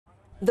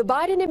The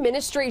Biden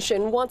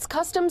administration wants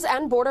Customs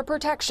and Border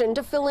Protection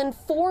to fill in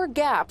 4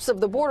 gaps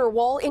of the border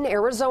wall in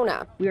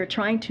Arizona. We are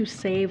trying to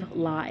save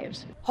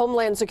lives.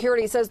 Homeland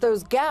Security says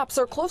those gaps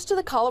are close to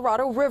the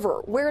Colorado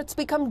River, where it's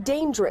become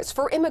dangerous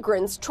for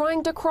immigrants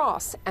trying to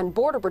cross and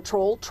Border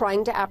Patrol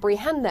trying to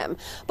apprehend them.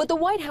 But the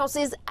White House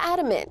is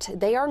adamant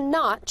they are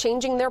not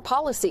changing their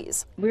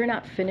policies. We're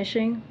not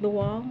finishing the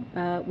wall.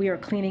 We are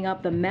cleaning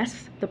up the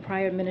mess the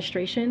prior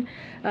administration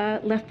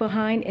left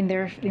behind in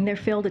their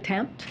failed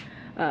attempt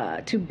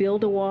to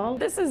build a wall.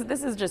 This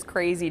is just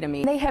crazy to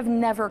me. They have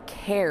never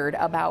cared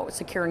about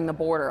securing the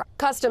border.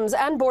 Customs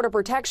and Border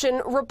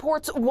Protection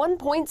reports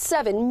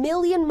 1.7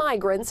 million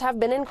migrants have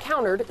been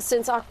encountered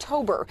since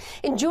October.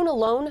 In June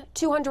alone,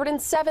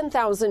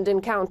 207,000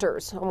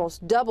 encounters,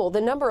 almost double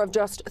the number of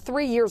just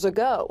 3 years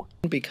ago.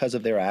 Because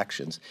of their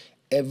actions,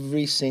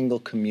 every single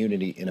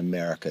community in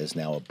America is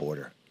now a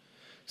border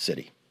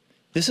city.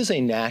 This is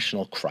a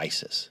national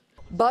crisis.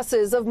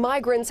 Buses of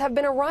migrants have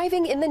been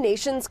arriving in the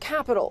nation's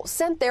capital,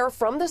 sent there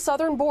from the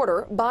southern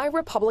border by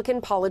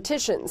Republican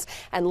politicians,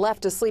 and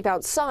left to sleep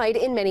outside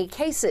in many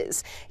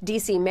cases.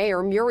 D.C.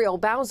 Mayor Muriel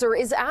Bowser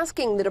is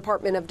asking the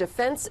Department of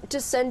Defense to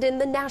send in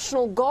the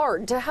National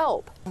Guard to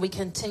help. We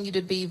continue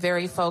to be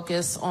very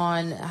focused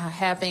on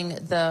having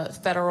the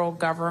federal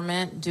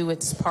government do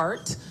its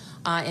part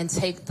and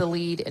take the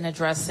lead in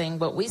addressing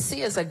what we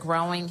see as a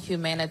growing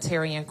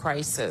humanitarian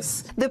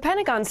crisis. The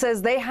Pentagon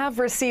says they have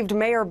received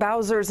Mayor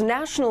Bowser's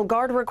National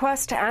Guard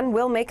request and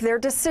will make their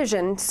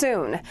decision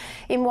soon.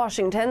 In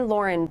Washington,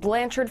 Lauren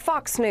Blanchard,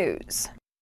 Fox News.